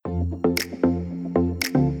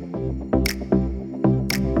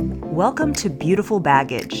Welcome to Beautiful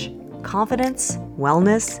Baggage, confidence,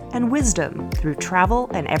 wellness, and wisdom through travel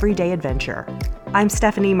and everyday adventure. I'm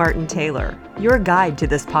Stephanie Martin Taylor, your guide to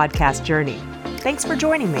this podcast journey. Thanks for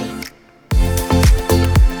joining me.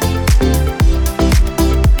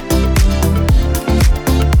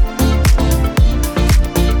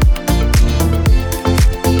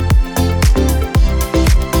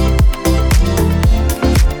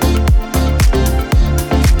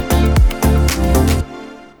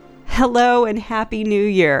 Hello and Happy New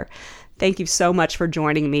Year. Thank you so much for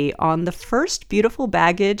joining me on the first Beautiful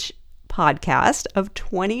Baggage podcast of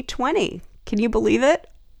 2020. Can you believe it?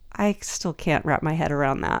 I still can't wrap my head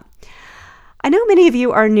around that. I know many of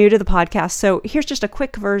you are new to the podcast, so here's just a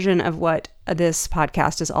quick version of what this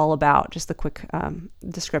podcast is all about, just the quick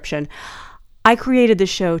description. I created this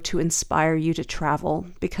show to inspire you to travel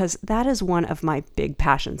because that is one of my big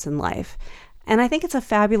passions in life. And I think it's a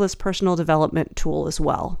fabulous personal development tool as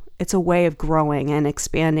well. It's a way of growing and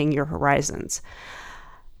expanding your horizons.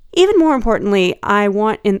 Even more importantly, I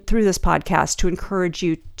want through this podcast to encourage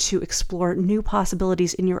you to explore new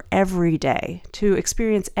possibilities in your everyday, to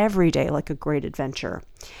experience every day like a great adventure,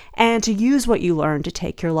 and to use what you learn to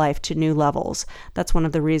take your life to new levels. That's one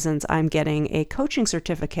of the reasons I'm getting a coaching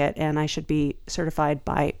certificate, and I should be certified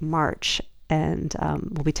by March. And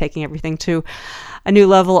we'll be taking everything to a new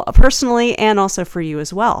level personally and also for you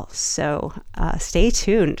as well. So stay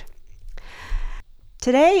tuned.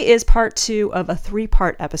 Today is part 2 of a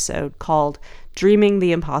 3-part episode called Dreaming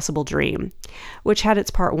the Impossible Dream, which had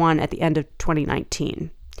its part 1 at the end of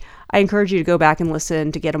 2019. I encourage you to go back and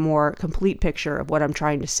listen to get a more complete picture of what I'm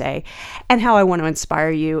trying to say and how I want to inspire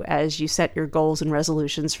you as you set your goals and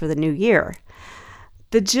resolutions for the new year.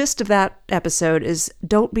 The gist of that episode is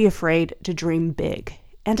don't be afraid to dream big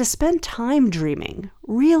and to spend time dreaming,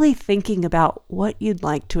 really thinking about what you'd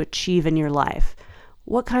like to achieve in your life,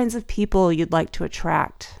 what kinds of people you'd like to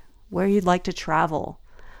attract, where you'd like to travel,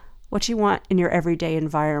 what you want in your everyday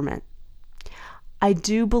environment. I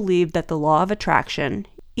do believe that the law of attraction,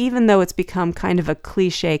 even though it's become kind of a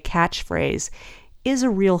cliche catchphrase, is a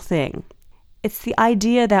real thing. It's the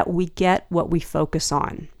idea that we get what we focus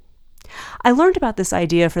on. I learned about this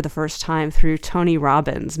idea for the first time through Tony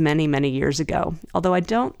Robbins many, many years ago, although I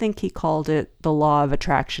don't think he called it the law of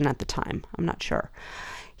attraction at the time. I'm not sure.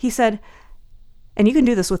 He said, and you can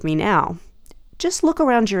do this with me now, just look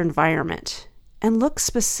around your environment and look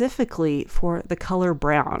specifically for the color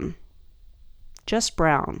brown. Just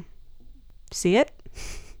brown. See it?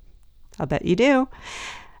 I'll bet you do.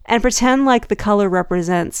 And pretend like the color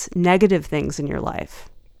represents negative things in your life.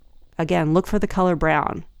 Again, look for the color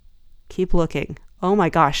brown. Keep looking. Oh my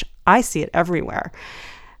gosh, I see it everywhere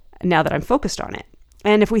now that I'm focused on it.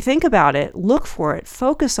 And if we think about it, look for it,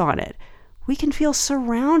 focus on it, we can feel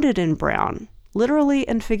surrounded in brown, literally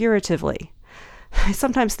and figuratively. I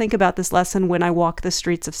sometimes think about this lesson when I walk the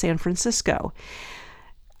streets of San Francisco.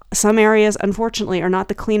 Some areas, unfortunately, are not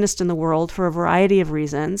the cleanest in the world for a variety of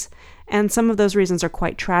reasons, and some of those reasons are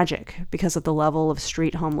quite tragic because of the level of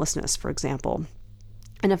street homelessness, for example.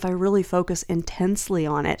 And if I really focus intensely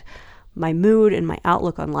on it, my mood and my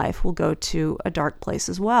outlook on life will go to a dark place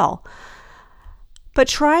as well. But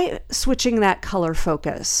try switching that color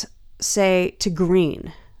focus, say to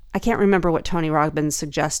green. I can't remember what Tony Robbins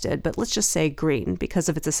suggested, but let's just say green because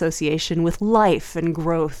of its association with life and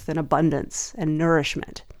growth and abundance and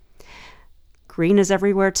nourishment. Green is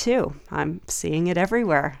everywhere too. I'm seeing it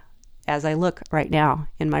everywhere as I look right now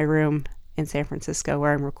in my room in San Francisco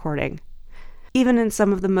where I'm recording. Even in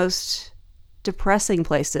some of the most depressing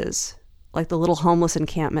places, like the little homeless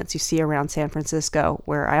encampments you see around San Francisco,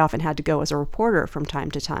 where I often had to go as a reporter from time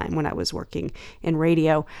to time when I was working in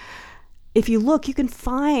radio. If you look, you can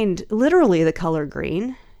find literally the color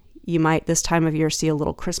green. You might this time of year see a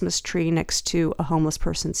little Christmas tree next to a homeless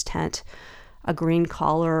person's tent, a green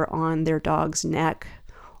collar on their dog's neck,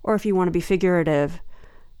 or if you want to be figurative,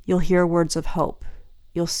 you'll hear words of hope.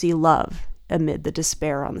 You'll see love amid the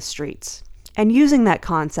despair on the streets. And using that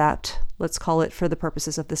concept, let's call it for the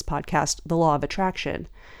purposes of this podcast, the law of attraction,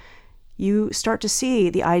 you start to see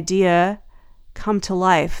the idea come to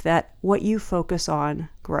life that what you focus on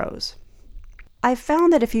grows. I've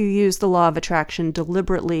found that if you use the law of attraction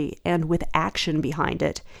deliberately and with action behind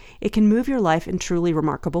it, it can move your life in truly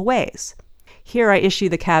remarkable ways. Here I issue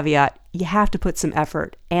the caveat, you have to put some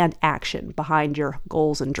effort and action behind your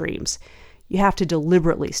goals and dreams. You have to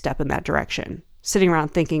deliberately step in that direction. Sitting around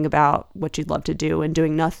thinking about what you'd love to do and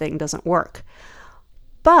doing nothing doesn't work.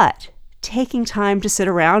 But taking time to sit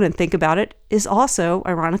around and think about it is also,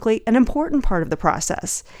 ironically, an important part of the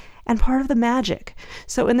process and part of the magic.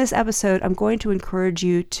 So in this episode, I'm going to encourage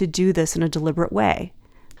you to do this in a deliberate way.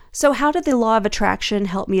 So how did the law of attraction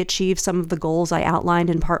help me achieve some of the goals I outlined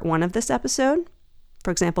in part 1 of this episode?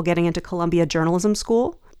 For example, getting into Columbia Journalism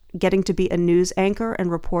School, getting to be a news anchor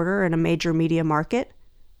and reporter in a major media market,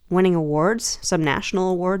 winning awards, some national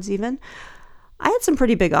awards even. I had some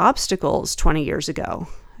pretty big obstacles 20 years ago.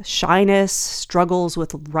 Shyness, struggles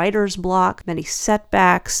with writer's block, many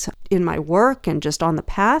setbacks in my work and just on the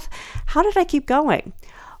path. How did I keep going?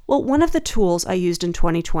 Well, one of the tools I used in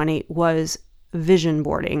 2020 was vision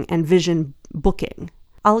boarding and vision booking.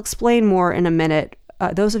 I'll explain more in a minute.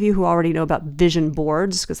 Those of you who already know about vision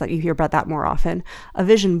boards, because you hear about that more often, a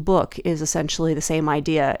vision book is essentially the same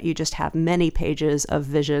idea. You just have many pages of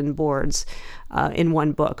vision boards in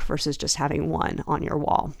one book versus just having one on your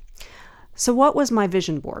wall. So what was my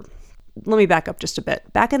vision board? Let me back up just a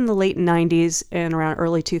bit. Back in the late 90s and around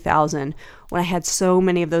early 2000, when I had so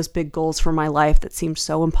many of those big goals for my life that seemed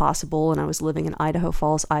so impossible, and I was living in Idaho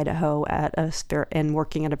Falls, Idaho, and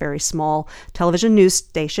working at a very small television news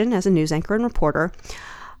station as a news anchor and reporter,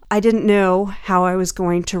 I didn't know how I was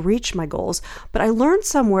going to reach my goals. But I learned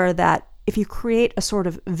somewhere that if you create a sort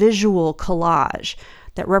of visual collage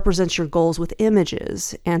that represents your goals with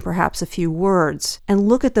images and perhaps a few words, and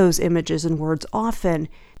look at those images and words often,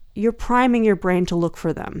 you're priming your brain to look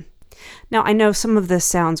for them. Now, I know some of this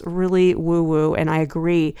sounds really woo-woo, and I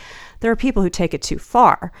agree. There are people who take it too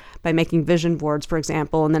far by making vision boards, for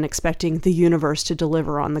example, and then expecting the universe to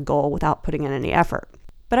deliver on the goal without putting in any effort.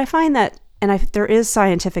 But I find that, there is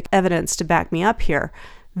scientific evidence to back me up here,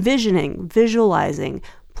 visioning, visualizing,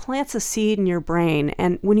 plants a seed in your brain,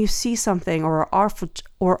 and when you see something or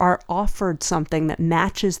are offered something that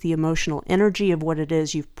matches the emotional energy of what it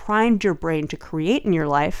is you've primed your brain to create in your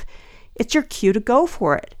life, it's your cue to go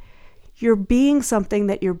for it. You're being something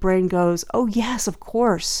that your brain goes, oh yes, of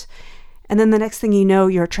course. And then the next thing you know,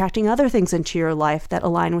 you're attracting other things into your life that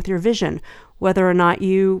align with your vision, whether or not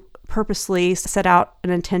you purposely set out an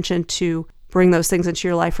intention to bring those things into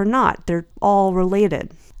your life or not. They're all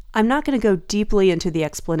related. I'm not going to go deeply into the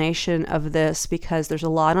explanation of this because there's a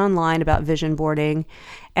lot online about vision boarding,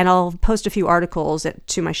 and I'll post a few articles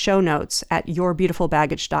to my show notes at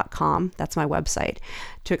yourbeautifulbaggage.com. That's my website,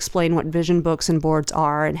 to explain what vision books and boards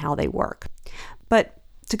are and how they work. But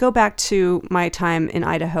to go back to my time in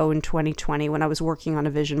Idaho in 2020 when I was working on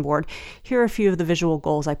a vision board, here are a few of the visual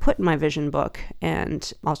goals I put in my vision book,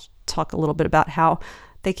 and I'll talk a little bit about how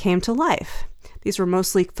they came to life. These were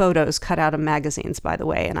mostly photos cut out of magazines, by the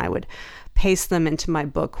way, and I would paste them into my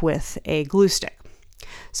book with a glue stick.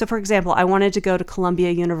 So, for example, I wanted to go to Columbia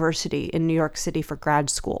University in New York City for grad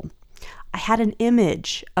school. I had an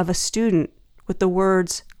image of a student with the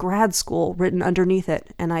words grad school written underneath it,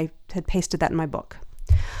 and I had pasted that in my book.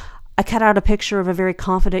 I cut out a picture of a very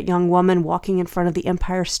confident young woman walking in front of the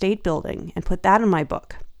Empire State Building and put that in my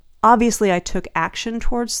book. Obviously, I took action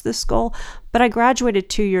towards this goal, but I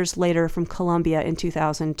graduated 2 years later from Columbia in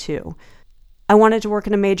 2002. I wanted to work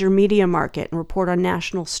in a major media market and report on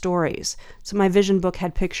national stories, so my vision book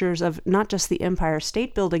had pictures of not just the Empire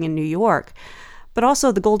State Building in New York, but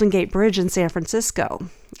also the Golden Gate Bridge in San Francisco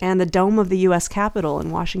and the dome of the U.S. Capitol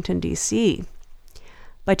in Washington, D.C.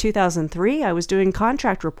 By 2003, I was doing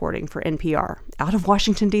contract reporting for NPR out of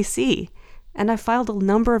Washington, D.C., and I filed a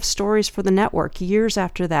number of stories for the network years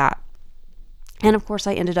after that. And of course,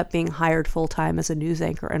 I ended up being hired full-time as a news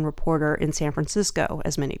anchor and reporter in San Francisco,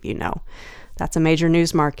 as many of you know. That's a major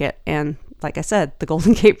news market. And like I said, the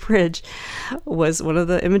Golden Gate Bridge was one of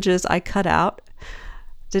the images I cut out.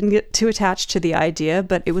 Didn't get too attached to the idea,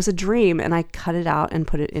 but it was a dream, and I cut it out and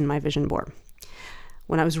put it in my vision board.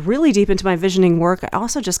 When I was really deep into my visioning work, I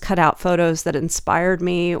also just cut out photos that inspired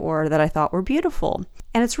me or that I thought were beautiful.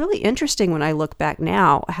 And it's really interesting when I look back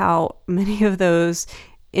now how many of those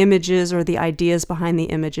images or the ideas behind the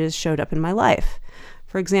images showed up in my life.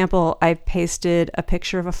 For example, I pasted a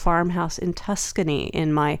picture of a farmhouse in Tuscany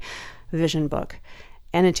in my vision book.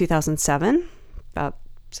 And in 2007, about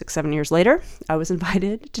 6-7 years later, I was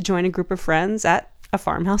invited to join a group of friends at a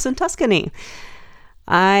farmhouse in Tuscany.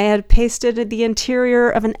 I had pasted the interior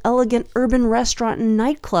of an elegant urban restaurant and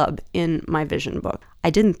nightclub in my vision book. I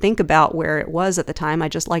didn't think about where it was at the time. I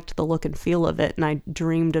just liked the look and feel of it, and I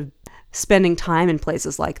dreamed of spending time in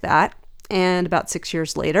places like that. And about 6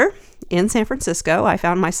 years later, in San Francisco, I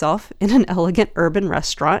found myself in an elegant urban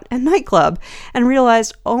restaurant and nightclub and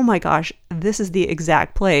realized, oh my gosh, this is the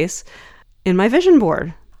exact place in my vision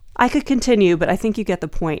board. I could continue, but I think you get the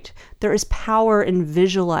point. There is power in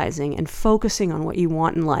visualizing and focusing on what you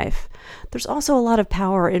want in life. There's also a lot of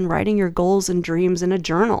power in writing your goals and dreams in a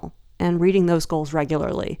journal and reading those goals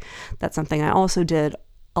regularly. That's something I also did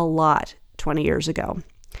a lot 20 years ago.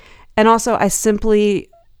 And also, I simply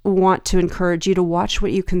want to encourage you to watch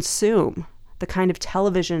what you consume, the kind of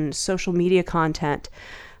television, social media content,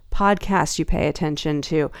 podcasts you pay attention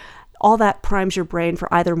to. All that primes your brain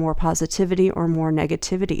for either more positivity or more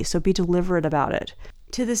negativity, so be deliberate about it.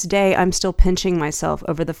 To this day, I'm still pinching myself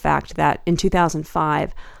over the fact that in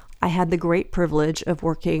 2005, I had the great privilege of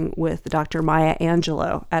working with Dr. Maya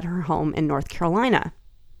Angelou at her home in North Carolina.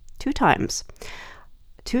 2 times.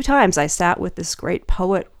 2 times I sat with this great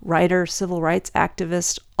poet, writer, civil rights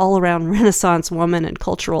activist, all-around Renaissance woman and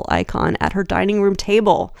cultural icon at her dining room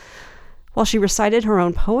table while she recited her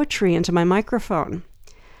own poetry into my microphone.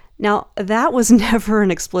 Now, that was never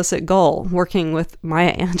an explicit goal, working with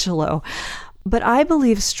Maya Angelou, but I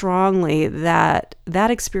believe strongly that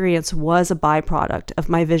that experience was a byproduct of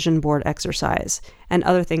my vision board exercise and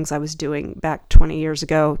other things I was doing back 20 years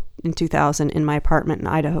ago in 2000 in my apartment in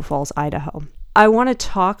Idaho Falls, Idaho. I want to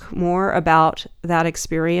talk more about that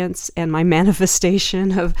experience and my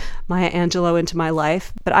manifestation of Maya Angelou into my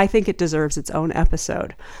life, but I think it deserves its own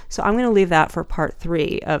episode. So I'm going to leave that for part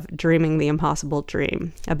 3 of Dreaming the Impossible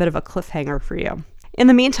Dream, a bit of a cliffhanger for you. In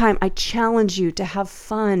the meantime, I challenge you to have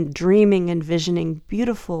fun dreaming and envisioning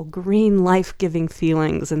beautiful, green, life-giving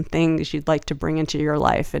feelings and things you'd like to bring into your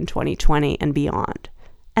life in 2020 and beyond.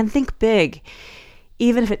 And think big.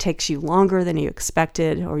 Even if it takes you longer than you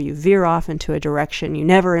expected or you veer off into a direction you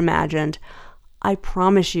never imagined, I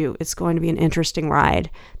promise you it's going to be an interesting ride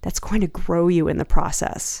that's going to grow you in the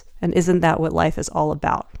process. And isn't that what life is all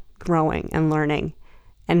about? Growing and learning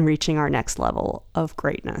and reaching our next level of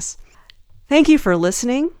greatness. Thank you for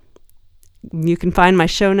listening. You can find my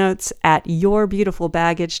show notes at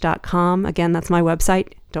yourbeautifulbaggage.com. Again, that's my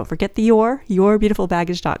website. Don't forget the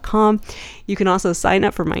yourbeautifulbaggage.com. You can also sign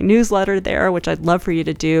up for my newsletter there, which I'd love for you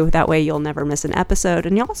to do. That way you'll never miss an episode.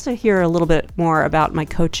 And you'll also hear a little bit more about my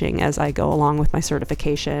coaching as I go along with my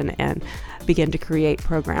certification and begin to create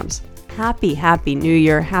programs. Happy New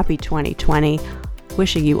Year. Happy 2020.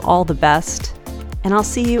 Wishing you all the best. And I'll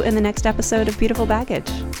see you in the next episode of Beautiful Baggage.